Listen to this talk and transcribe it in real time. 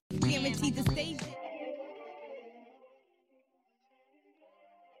guaranteed to stay.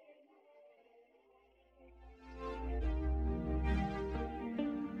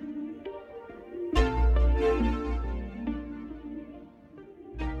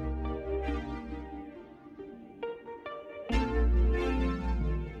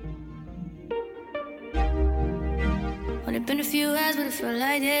 Only been a few hours, but it felt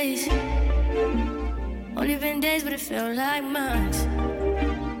like days. Only been days, but it felt like months.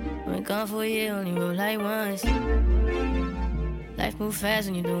 Been gone for a year, only roll like once. Life move fast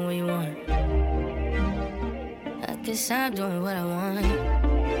when you're doing what you want. I guess I'm doing what I want.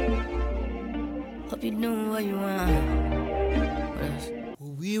 Hope you're doing what you want. What else?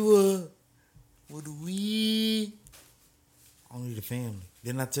 We only the family.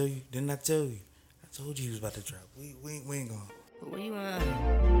 Didn't I tell you? I told you he was about to drop. We ain't gonna. What you want?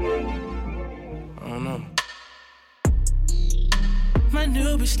 I don't know. My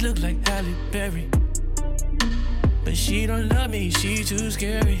new bitch look like Halle Berry, but she don't love me, she too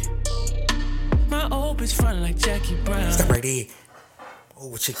scary. My old bitch front like Jackie Brown. Stop right there.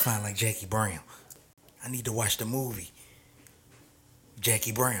 Old chick fine like Jackie Brown. I need to watch the movie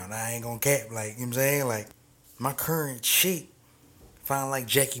Jackie Brown. I ain't gonna cap, like, you know what I'm saying? Like, my current chick fine like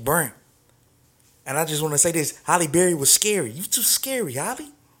Jackie Brown. And I just want to say this, Halle Berry was scary. You too scary, Holly.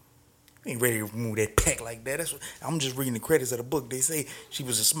 You ain't ready to remove that pack like that. That's what, I'm just reading the credits of the book. They say she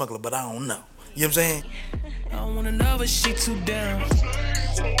was a smuggler, but I don't know. You know what I'm saying? I don't wanna know, but she too down.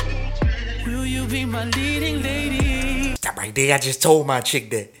 Will you be my leading lady? Stop right there. I just told my chick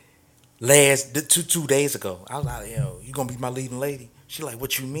that two days ago. I was like, yo, you gonna be my leading lady? She like,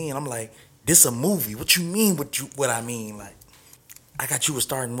 what you mean? I'm like, this a movie. What you mean? What I mean? Like, I got you a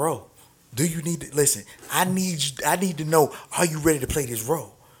starting role. Do you need to listen? I need to know, are you ready to play this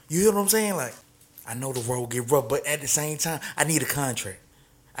role? You hear what I'm saying? Like, I know the role get rough, but at the same time, I need a contract.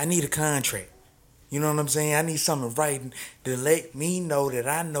 You know what I'm saying? I need something writing to let me know that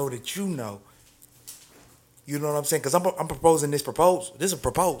I know that you know. You know what I'm saying? Because I'm proposing this proposal. This is a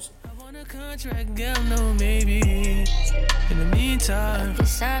proposal. I want a contract, girl, no, maybe. In the meantime,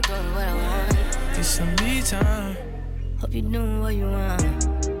 Guess I'm doing what I want. get some me time. Hope you're doing what you want.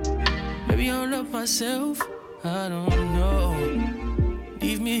 Maybe I'll love myself, I don't know.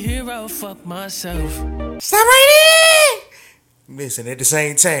 Leave me here, I'll fuck myself. Stop right there! Listen, at the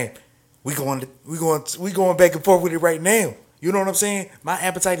same time, we going back and forth with it right now. You know what I'm saying? My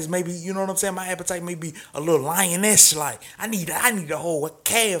appetite is maybe, you know what I'm saying? My appetite may be a little lioness like. I need a whole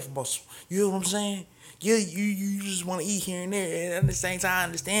calf muscle. You know what I'm saying? You just want to eat here and there. And at the same time, I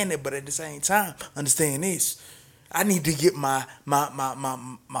understand that, but at the same time, understand this. I need to get my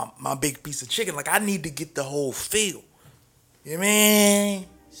big piece of chicken. Like, I need to get the whole feel. You know what I mean?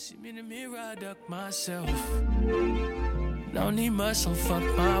 See me in the mirror, I duck myself. Don't need much, so fuck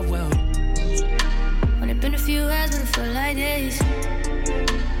my wealth. Only been a few hours, but it felt like days.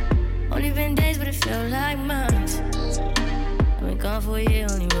 Only been days, but it felt like months. I've been gone for a year,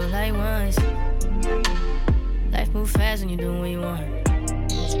 only roll like once. Life move fast when you're doing what you want.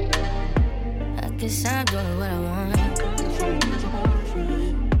 I guess I'm doing what I want.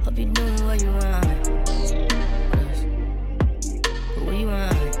 Hope you're doing what you want. What you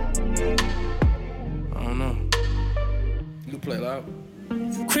want? I don't know. You play loud.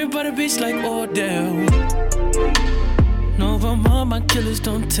 Crib by the beach like Odell. No, but mom, my killers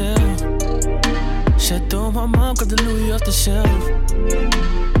don't tell. Chateau, my mom got the Louis off the shelf.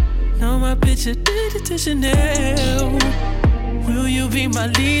 Now my bitch addicted to Chanel. Will you be my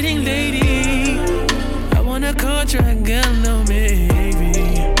leading lady? I want a contract, girl, no, maybe.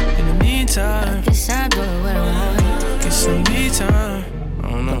 In the meantime, Guess I'm doing what I want. get some me time. I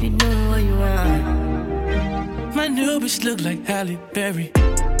don't know. Hope you're doing what you want. My new bitch look like Halle Berry,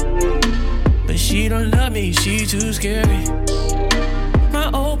 but she don't love me, she too scary.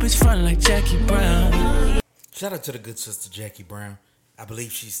 My old bitch front like Jackie Brown. Shout out to the good sister Jackie Brown. I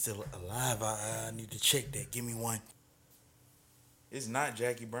believe she's still alive. I need to check that. Give me one. It's not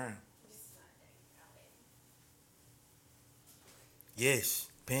Jackie Brown. Yes,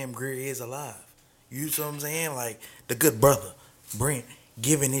 Pam Grier is alive. You know what I'm saying? Like, the good brother, Brent,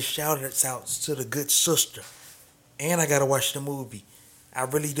 giving his shout-outs to the good sister. And I gotta watch the movie. I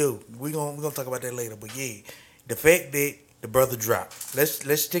really do. We're gonna talk about that later. But yeah, the fact that the brother dropped.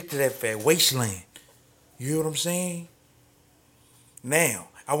 Let's stick to that fact. Wasteland. You know what I'm saying? Now,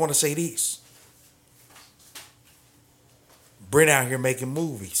 I want to say this. Brent out here making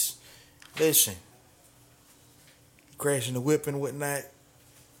movies. Listen. Crashing the whip and whatnot.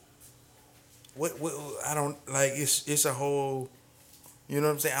 What I don't like it's a whole, you know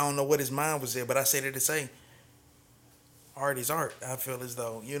what I'm saying? I don't know what his mind was there, but I say that to say art is art. I feel as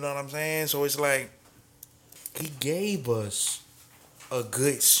though, you know what I'm saying? So it's like he gave us a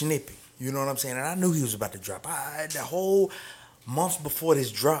good snippet. You know what I'm saying? And I knew he was about to drop. The whole month before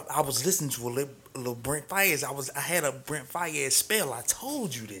this drop, I was listening to a little Brent Fayez. I had a Brent Fayez spell. I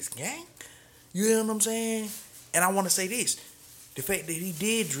told you this, gang. You know what I'm saying? And I want to say this: the fact that he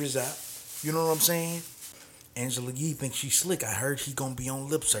did drizz out. You know what I'm saying? Angela Yee thinks she's slick. I heard he gonna be on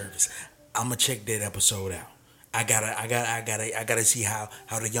lip service. I'ma check that episode out. I gotta see how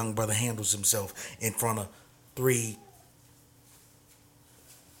the young brother handles himself in front of 3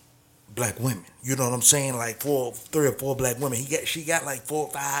 black women. You know what I'm saying? Like 3 or 4 black women. She got like 4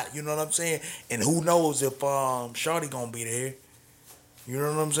 or 5. You know what I'm saying? And who knows if Shorty gonna be there? You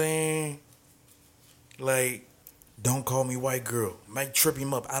know what I'm saying? Like, don't call me white girl. Might trip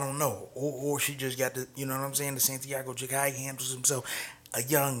him up. I don't know. Or she just got the, you know what I'm saying? The Santiago chick, how he handles himself. A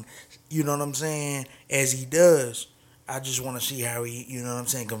young, you know what I'm saying? As he does. I just want to see how he, you know what I'm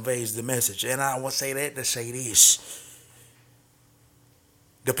saying, conveys the message. And I want to say that to say this.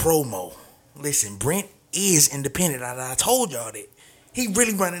 The promo. Listen, Brent is independent. I told y'all that. He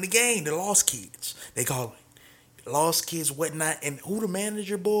really running the game. The Lost Kids. They call it. Lost Kids, whatnot. And who the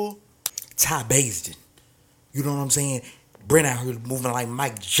manager, boy? Ty Basden. You know what I'm saying? Brent out here moving like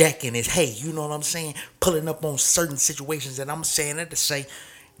Mike Jack in his hay. You know what I'm saying? Pulling up on certain situations. And I'm saying that to say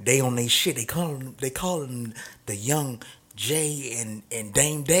they on their shit. They call them the young Jay and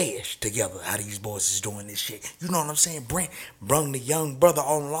Dame Dash together. How these boys is doing this shit. You know what I'm saying? Brent brung the young brother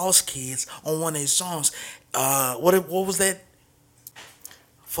on Lost Kids on one of his songs. What was that?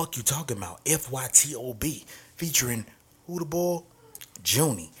 Fuck you talking about? FYTOB featuring who the boy?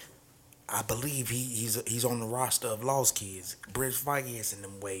 Junie. I believe he's on the roster of Lost Kids. Brent Fayez and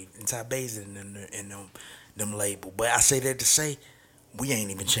them Wade and Ty Basden and them label. But I say that to say we ain't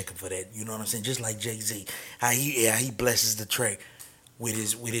even checking for that. You know what I'm saying? Just like Jay-Z, how he blesses the track with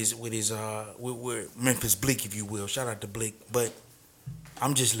Memphis Bleak, if you will. Shout out to Bleak. But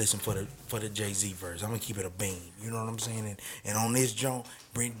I'm just listening for the Jay-Z verse. I'm gonna keep it a bean. You know what I'm saying? And on this joint,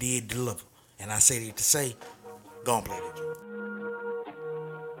 Brent did deliver. And I say that to say, go and play that joint.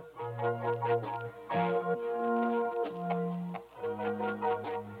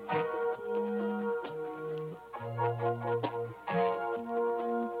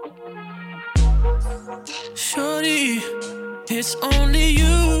 Shorty, it's only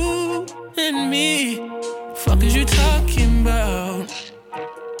you and me. Fuck is you talking about?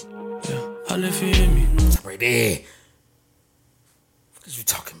 Yeah, I'll if you hear me. Right there. What is you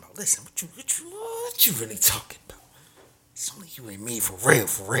talking about? Listen, what you really talking about? It's only you and me for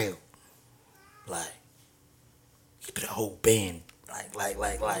real. Like, keep it a whole band. Like.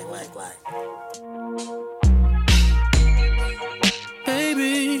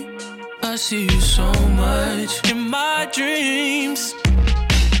 Baby, I see you so much in my dreams.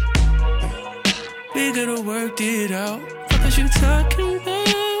 We could've worked it out. What is you talking about?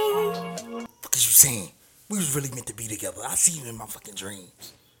 What is you saying? We was really meant to be together. I see you in my fucking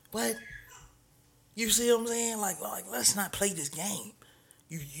dreams. What? You see what I'm saying? Like let's not play this game.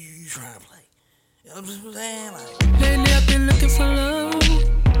 You trying to play. You know what I'm saying? Like, lately I've been looking for love,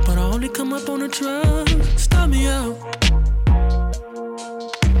 but I only come up on the drugs. Stop me out.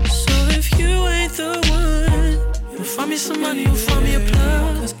 So if you ain't the one, you'll find me some money, you'll find me a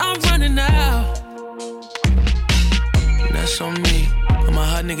plug. Cause I'm running out. That's on me. I'm a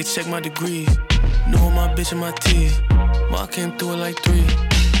hot nigga, check my degrees. Know my bitch and my teeth. Ma came through it like 3.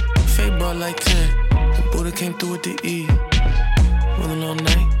 Fake brought like 10. The Buddha came through with the E. Rolling all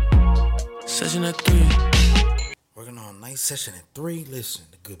night. Session at 3. working on a nice session at 3. Listen,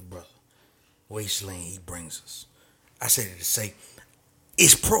 the good brother. Wasteland he brings us. I said it to say,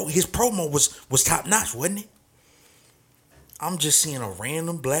 his promo was top notch, wasn't it? I'm just seeing a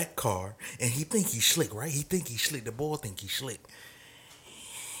random black car, and he think he's slick, right? He think he's slick. The boy think he's slick.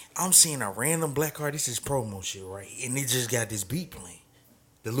 I'm seeing a random black car. This is promo shit, right? And he just got this beat playing,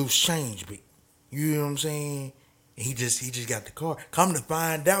 the loose change beat. You know what I'm saying? And he just got the car. Come to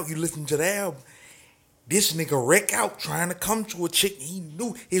find out, you listen to the album, this nigga wreck out trying to come to a chick. He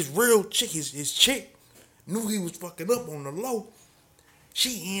knew his real chick, his chick, knew he was fucking up on the low.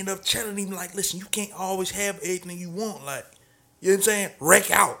 She ended up telling him like, listen, you can't always have everything you want, like. You know what I'm saying? Wreck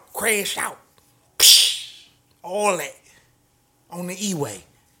out. Crash out. Psh, all that. On the E-way.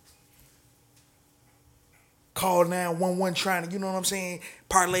 Call 911 trying to, you know what I'm saying?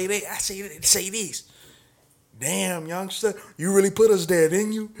 Parlay that. I say this. Damn, youngster. You really put us there,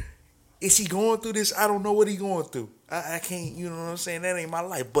 didn't you? Is he going through this? I don't know what he going through. I can't, you know what I'm saying? That ain't my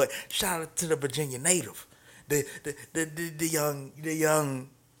life. But shout out to the Virginia native. The young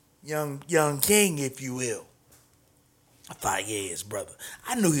king, if you will. 5 years, brother.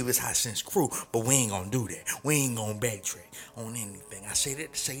 I knew he was hot since crew, but we ain't gonna do that. We ain't gonna backtrack on anything. I say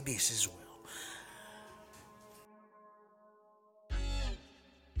that to say this as well.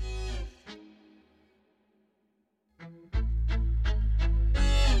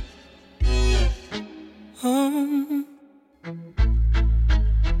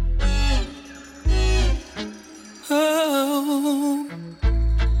 Oh,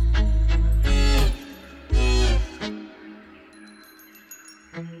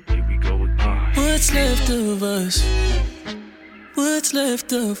 Here we go again. what's left of us? What's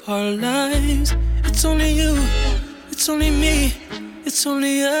left of our lives? It's only you, it's only me, it's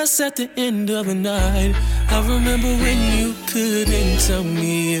only us at the end of the night. I remember when you couldn't tell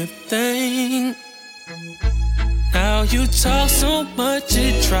me a thing. Now you talk so much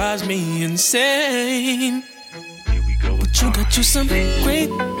it drives me insane. Here we go But you again. got you some great.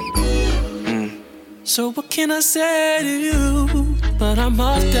 So what can I say to you? But I'm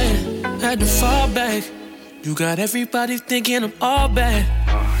off that, had to fall back. You got everybody thinking I'm all bad.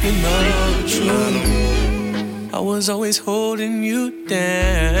 You know the truth. I was always holding you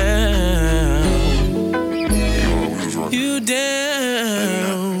down. You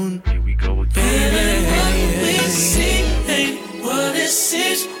down. Here we go again. What we see ain't what it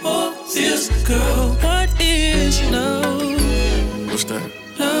seems or feels, girl. What is love? What's that?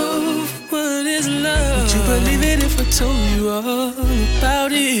 Love, what is love? Would you believe it if I told you all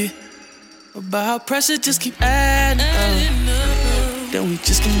about it? About how pressure just keep adding up. Then we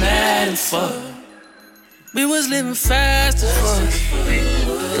just get mad and fuck. We was living fast as fuck.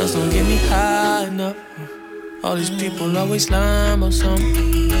 Girls don't get me high enough. All these people always lying about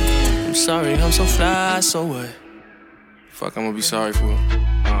something. I'm sorry, I'm so fly, so what? Fuck, I'm gonna be sorry for.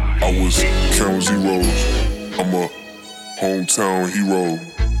 I was counting zeros. I'm a hometown hero.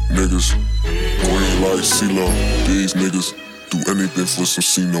 Niggas, green like CeeLo. These niggas do anything for some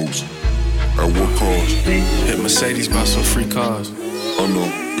C-notes. At what cost? Hit Mercedes by some free cars. I know,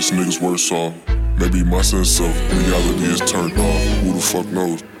 this nigga's worse off. Maybe my sense of reality is turned off. Who the fuck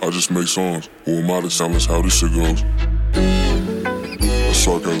knows? I just make songs. Who am I to challenge how this shit goes? That's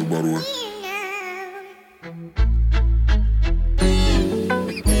sarcasm, by the way.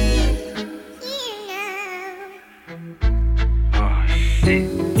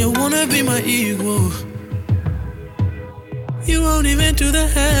 You wanna be my equal. You won't even do the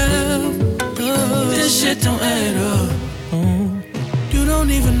half. Oh, this shit don't add up. Oh, you don't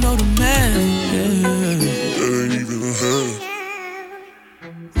even know the math. Yeah. That ain't even a half.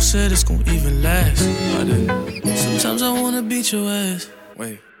 Who said it's gon' even last? I didn't. Sometimes I wanna beat your ass,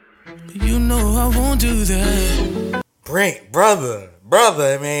 Wait. but you know I won't do that. Brent, brother,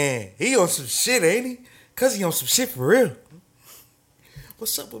 man. He on some shit, ain't he? Cause he on some shit for real.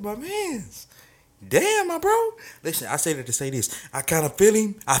 What's up with my mans? Damn, my bro. Listen, I say that to say this. I kind of feel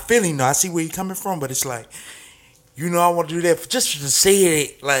him. I feel him now. I see where he's coming from, but it's like, you know, I want to do that just to say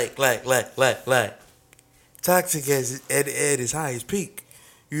it like toxic at its highest peak.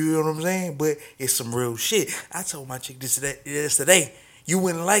 You know what I'm saying? But it's some real shit. I told my chick this yesterday. You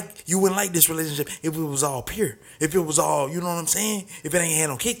wouldn't like this relationship if it was all pure. If it was all, you know what I'm saying? If it ain't had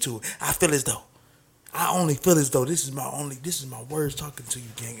no kick to it. I feel as though. I only feel as though this is my words talking to you,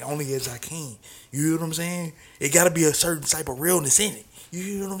 gang, only as I can. You know what I'm saying? It gotta be a certain type of realness in it.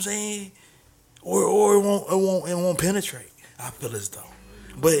 You know what I'm saying? Or it won't penetrate. I feel as though.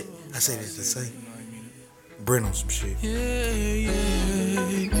 But I say this to say, Brent on some shit. Yeah.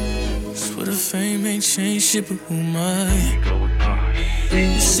 Swear the fame ain't changed shit, but who am I?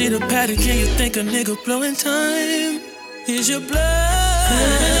 You see the paddock and you think a nigga blowing time. Is your blood?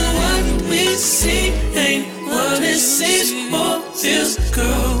 And what we see ain't what it seems or feels,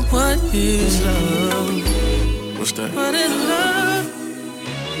 girl. What is love? What's that? What is love?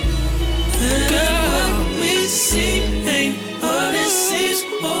 Girl, what we see ain't what it seems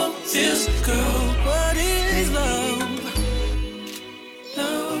or feels, girl. What is love?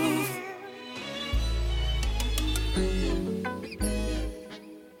 Love.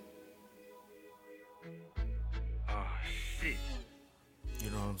 You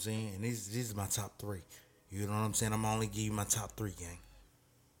know what I'm saying? And these are my top 3. You know what I'm saying? I'm only give you my top 3, gang.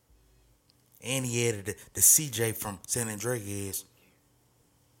 And he added the CJ from San Andreas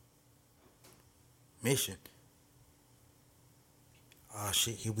Mission. Oh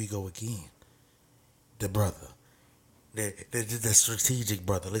shit, here we go again. The brother. The strategic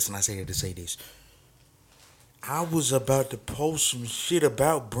brother. Listen, I say that to say this. I was about to post some shit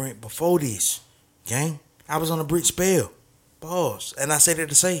about Brent before this, gang. I was on a Brit spell. Pause. And I say that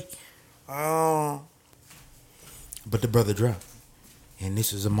to say, but the brother dropped. And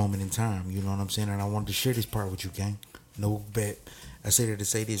this is a moment in time, you know what I'm saying? And I wanted to share this part with you, gang. No bet. I say that to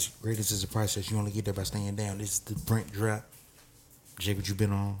say this. Greatness is a process. You only get there by staying down. This is the Brent drop. Jake, what you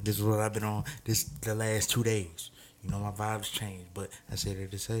been on? This is what I've been on. This the last 2 days. You know, my vibes changed. But I say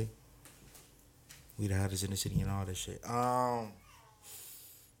that to say, we the hottest in the city and all that shit. Until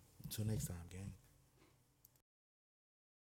next time, gang.